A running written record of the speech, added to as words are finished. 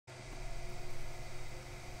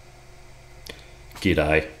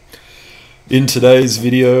G'day. In today's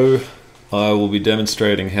video I will be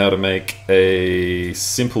demonstrating how to make a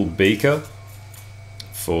simple beaker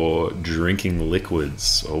for drinking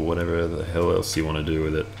liquids or whatever the hell else you want to do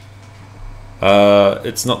with it.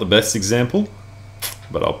 It's not the best example,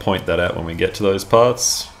 but I'll point that out when we get to those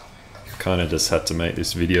parts. Kind of just had to make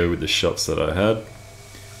this video with the shots that I had.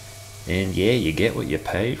 And yeah, you get what you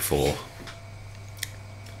paid for.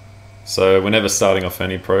 So whenever starting off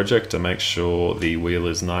any project, to make sure the wheel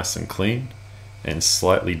is nice and clean and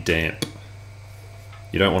slightly damp.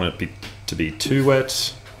 You don't want it to be too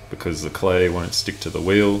wet because the clay won't stick to the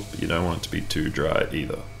wheel, but you don't want it to be too dry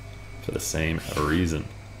either for the same reason.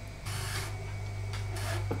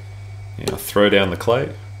 Now throw down the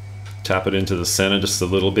clay, tap it into the center just a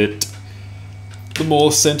little bit. The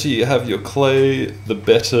more center you have your clay, the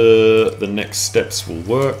better the next steps will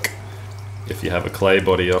work. If you have a clay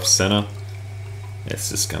body off center, it's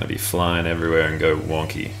just going to be flying everywhere and go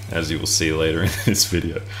wonky, as you will see later in this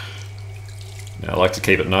video. Now I like to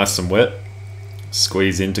keep it nice and wet,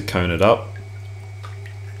 squeeze in to cone it up,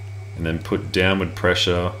 and then put downward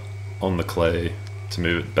pressure on the clay to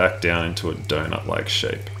move it back down into a donut-like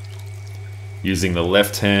shape. Using the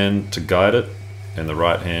left hand to guide it and the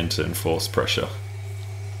right hand to enforce pressure.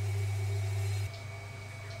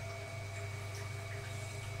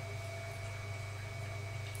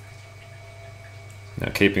 Now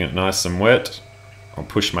keeping it nice and wet, I'll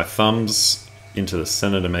push my thumbs into the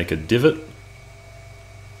center to make a divot.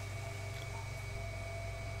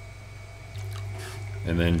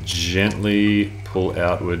 And then gently pull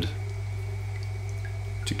outward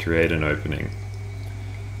to create an opening.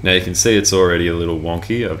 Now you can see it's already a little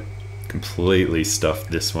wonky. I've completely stuffed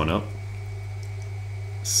this one up.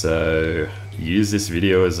 So use this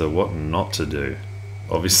video as a what not to do.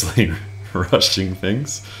 Obviously rushing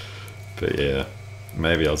things, but yeah.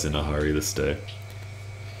 Maybe I was in a hurry this day.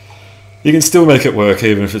 You can still make it work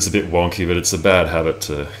even if it's a bit wonky, but it's a bad habit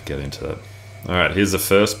to get into that. Alright, here's the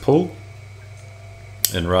first pull.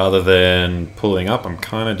 And rather than pulling up, I'm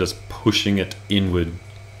kind of just pushing it inward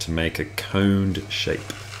to make a coned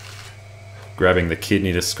shape. Grabbing the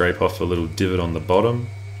kidney to scrape off a little divot on the bottom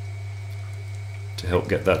to help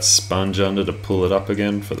get that sponge under to pull it up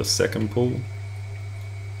again for the second pull.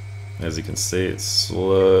 As you can see, it's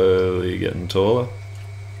slowly getting taller.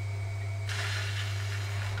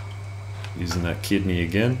 Using that kidney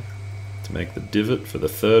again to make the divot for the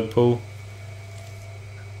third pull.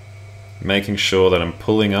 Making sure that I'm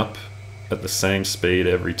pulling up at the same speed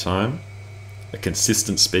every time, a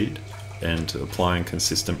consistent speed, and applying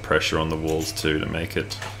consistent pressure on the walls too to make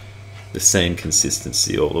it the same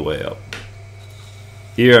consistency all the way up.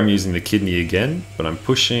 Here I'm using the kidney again, but I'm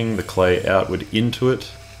pushing the clay outward into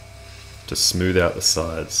it to smooth out the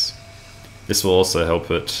sides. This will also help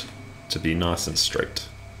it to be nice and straight.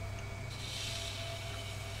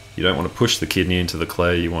 You don't want to push the kidney into the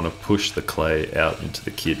clay, you want to push the clay out into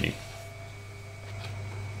the kidney.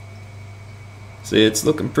 See, it's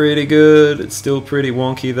looking pretty good. It's still pretty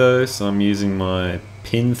wonky though, so I'm using my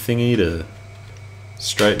pin thingy to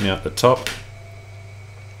straighten out the top,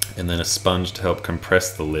 and then a sponge to help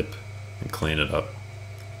compress the lip and clean it up.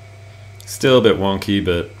 Still a bit wonky,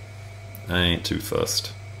 but I ain't too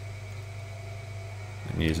fussed.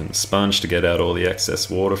 I'm using the sponge to get out all the excess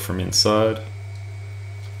water from inside.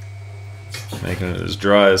 Making it as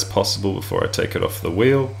dry as possible before I take it off the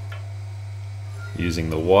wheel. Using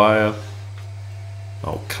the wire,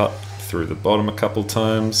 I'll cut through the bottom a couple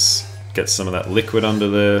times, get some of that liquid under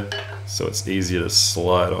there so it's easier to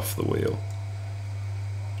slide off the wheel.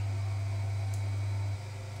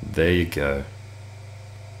 There you go.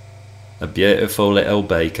 A beautiful little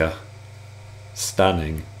beaker.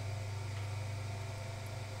 Stunning.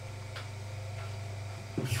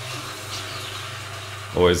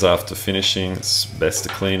 Always after finishing, it's best to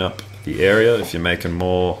clean up the area if you're making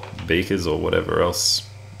more beakers or whatever else.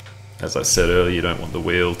 As I said earlier, you don't want the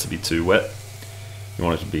wheel to be too wet. You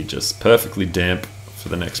want it to be just perfectly damp for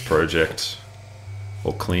the next project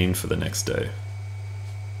or clean for the next day.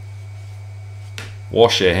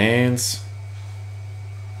 Wash your hands.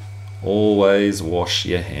 Always wash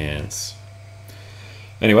your hands.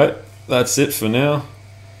 Anyway, that's it for now.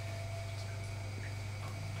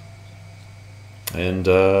 And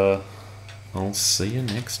I'll see you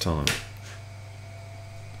next time.